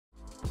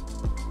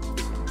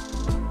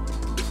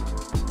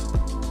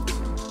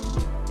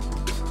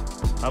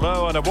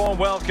Hello and a warm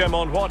welcome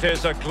on what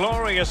is a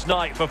glorious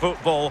night for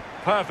football.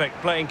 Perfect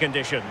playing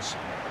conditions.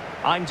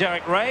 I'm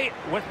Derek Ray.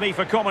 With me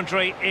for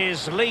commentary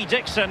is Lee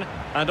Dixon.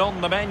 And on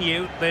the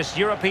menu, this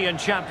European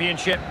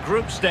Championship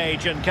group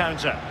stage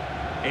encounter.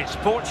 It's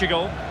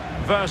Portugal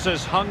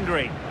versus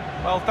Hungary.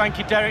 Well, thank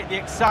you, Derek. The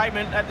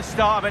excitement at the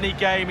start of any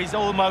game is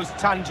almost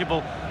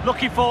tangible.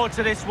 Looking forward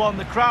to this one.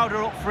 The crowd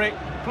are up for it.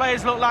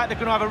 Players look like they're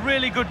going to have a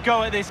really good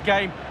go at this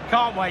game.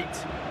 Can't wait.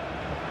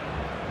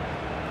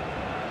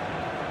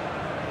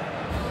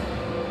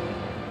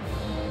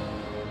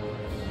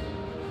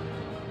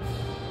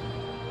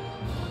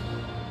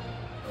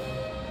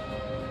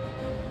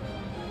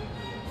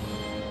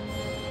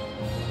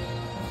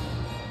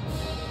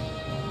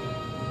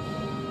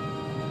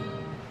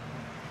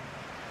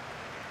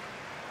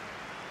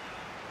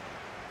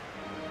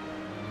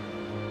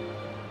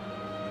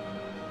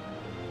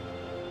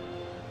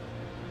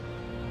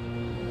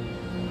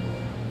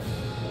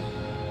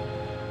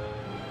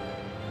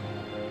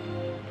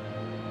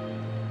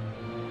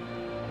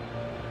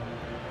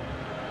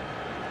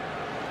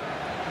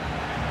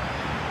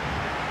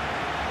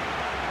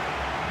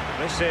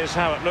 This is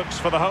how it looks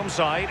for the home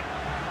side.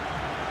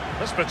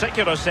 This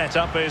particular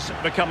setup is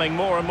becoming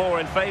more and more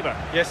in favour.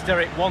 Yes,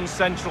 Derek, one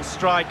central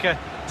striker,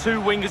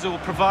 two wingers who will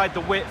provide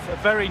the width, a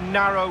very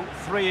narrow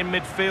three in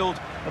midfield,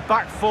 a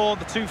back four,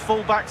 the two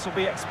full-backs will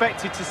be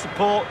expected to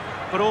support,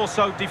 but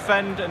also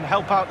defend and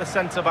help out the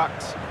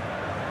centre-backs.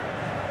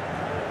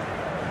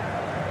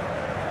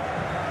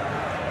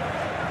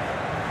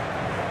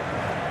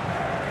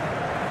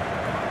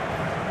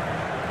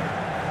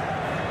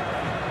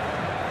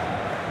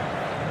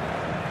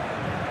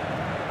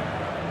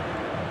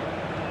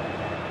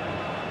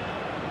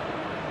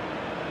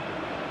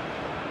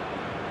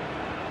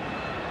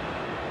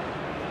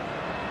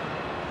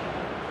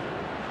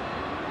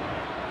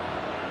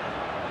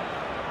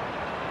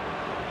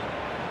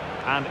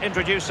 And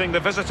introducing the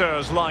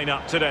visitors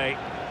lineup today.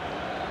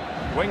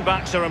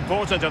 Wing-backs are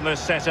important in this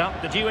setup.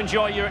 Did you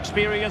enjoy your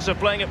experience of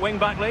playing at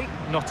wing-back, Lee?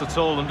 Not at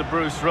all under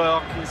Bruce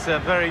Rock. It's a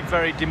very,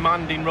 very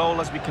demanding role,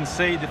 as we can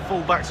see. The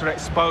full-backs are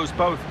exposed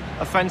both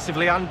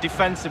offensively and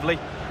defensively.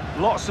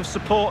 Lots of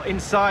support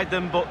inside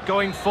them, but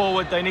going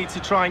forward they need to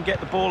try and get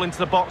the ball into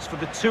the box for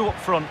the two up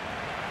front.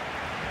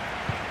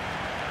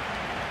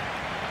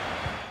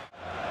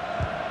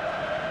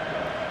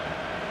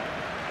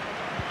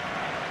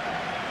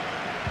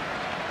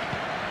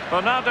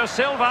 Bernardo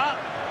Silva,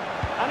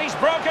 and he's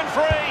broken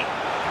free.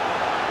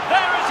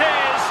 There it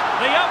is,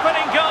 the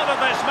opening goal of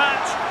this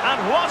match,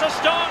 and what a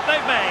start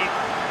they've made.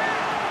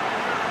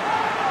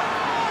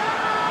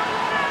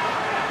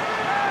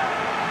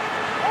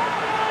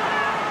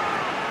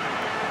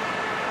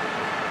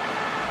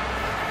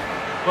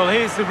 Well,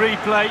 here's the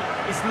replay.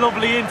 It's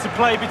lovely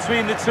interplay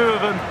between the two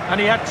of them, and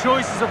he had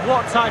choices of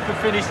what type of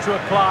finish to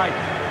apply,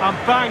 and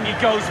bang, he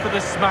goes for the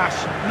smash.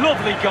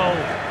 Lovely goal.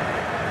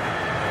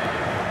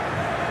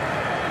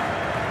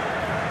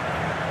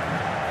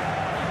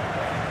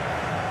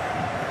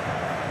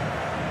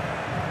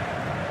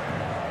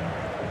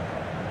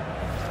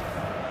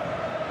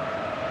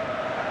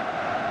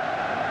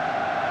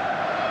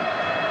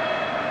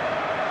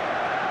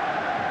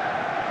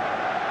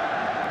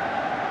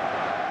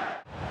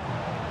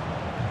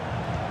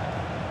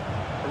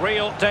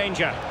 Real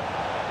danger.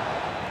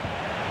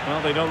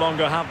 Well, they no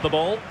longer have the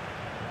ball.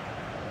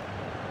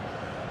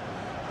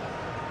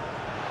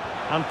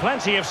 And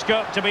plenty of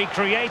scope to be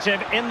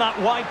creative in that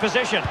wide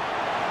position.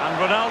 And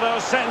Ronaldo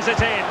sends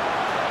it in.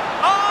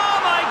 Oh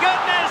my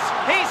goodness!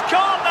 He's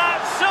caught that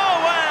so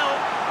well!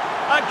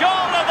 A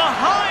goal of the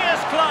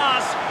highest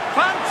class.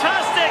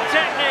 Fantastic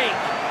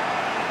technique.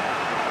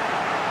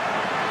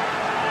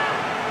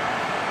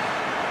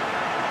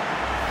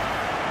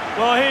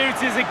 Well, here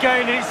it is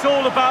again, and it's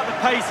all about the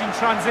pace in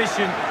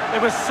transition. They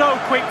were so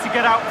quick to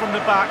get out from the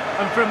back,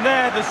 and from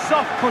there, the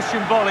soft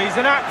cushion volley is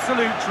an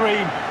absolute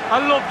dream.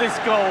 I love this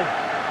goal.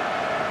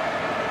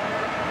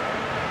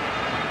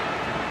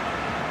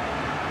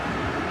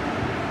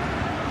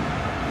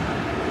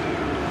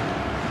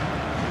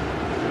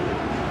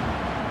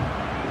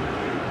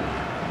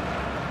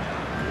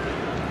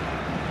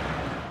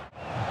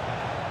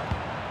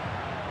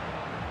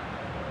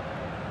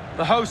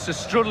 The hosts are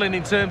struggling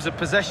in terms of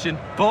possession,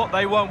 but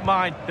they won't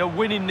mind. They're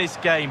winning this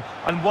game.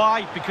 And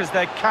why? Because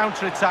their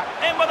counter-attack...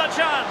 In with a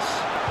chance!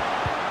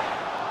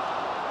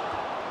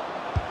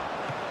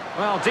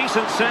 Well,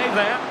 decent save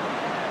there.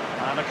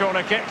 And a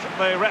corner kick,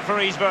 the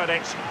referee's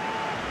verdict.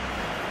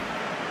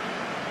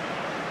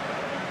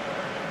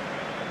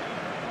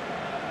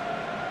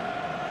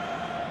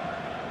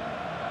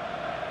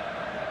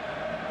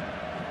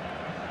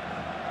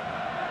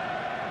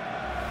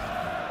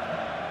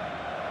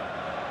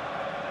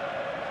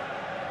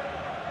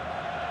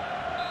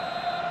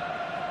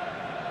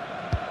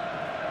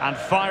 And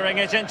firing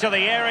it into the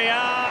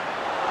area.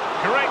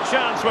 Great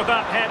chance with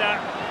that header,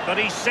 but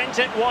he sent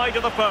it wide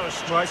of the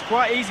post. Well, it's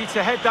quite easy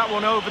to head that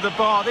one over the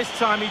bar. This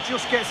time he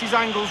just gets his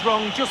angles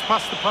wrong, just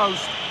past the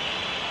post.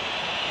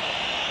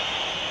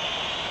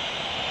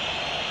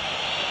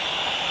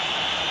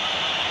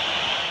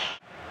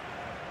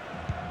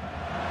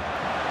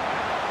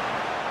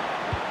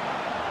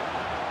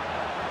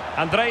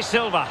 Andre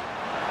Silva.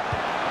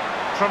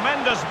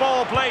 Tremendous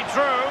ball played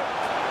through.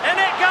 In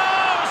it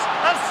goes!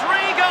 A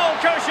 3-goal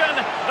cushion!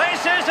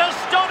 This is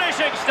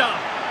astonishing stuff!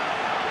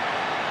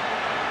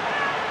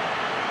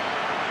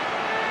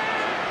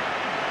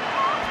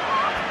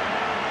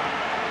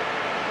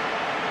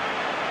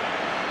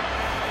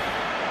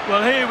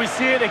 Well, here we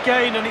see it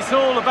again, and it's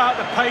all about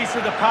the pace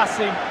of the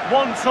passing.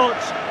 One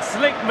touch,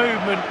 slick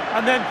movement,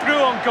 and then through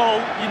on goal.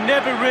 You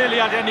never really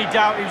had any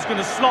doubt he was going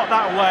to slot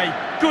that away.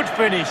 Good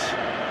finish.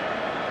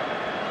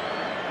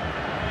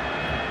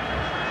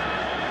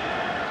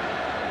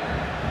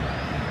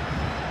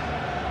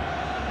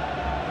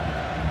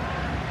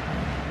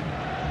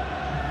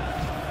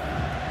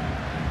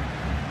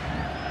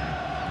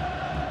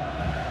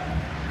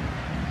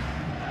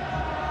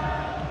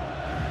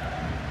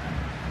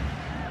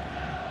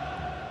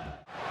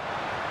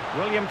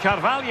 William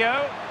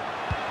Carvalho.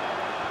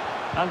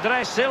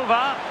 Andre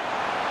Silva.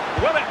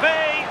 Will it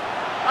be?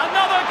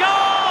 Another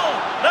goal!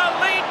 The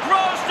lead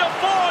grows to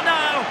 4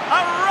 now.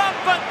 A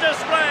rampant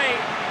display.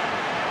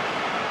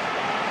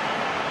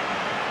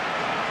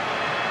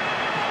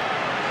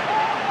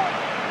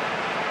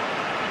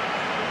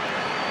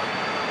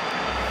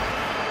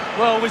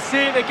 Well, we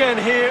see it again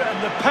here,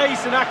 and the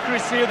pace and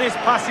accuracy of this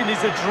passing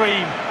is a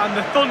dream. And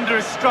the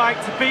thunderous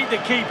strike to beat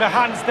the keeper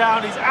hands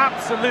down is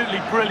absolutely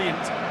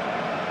brilliant.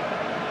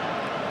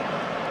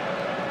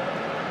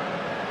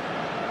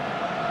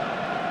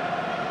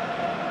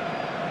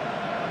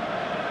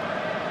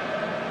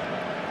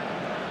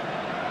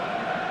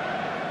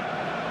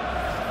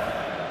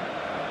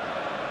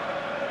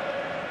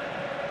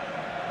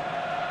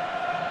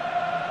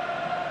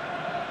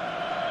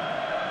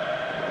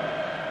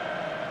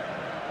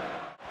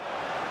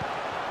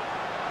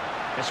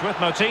 It's with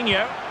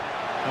Moutinho.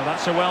 Oh,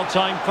 that's a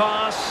well-timed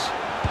pass.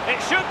 It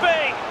should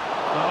be!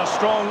 Well, a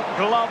strong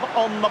glove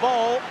on the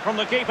ball from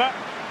the keeper.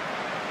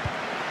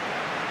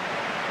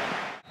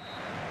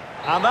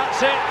 And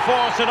that's it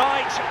for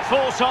tonight.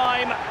 Full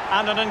time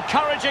and an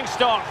encouraging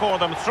start for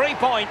them. 3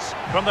 points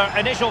from their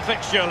initial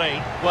fixture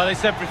lead. Well,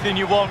 it's everything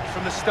you want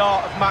from the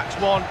start of match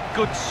one.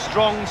 Good,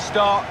 strong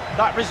start.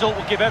 That result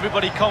will give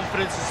everybody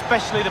confidence,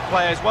 especially the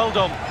players. Well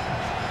done.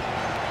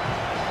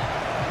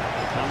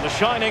 And the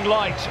shining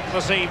light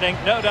this evening,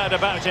 no doubt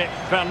about it,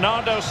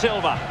 Bernardo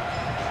Silva.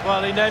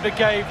 Well, he never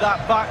gave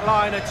that back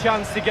line a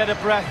chance to get a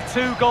breath.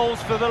 2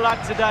 goals for the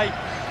lad today.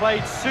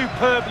 Played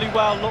superbly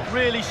well, looked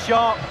really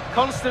sharp,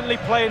 constantly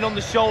playing on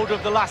the shoulder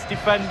of the last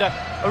defender.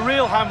 A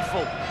real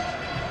handful.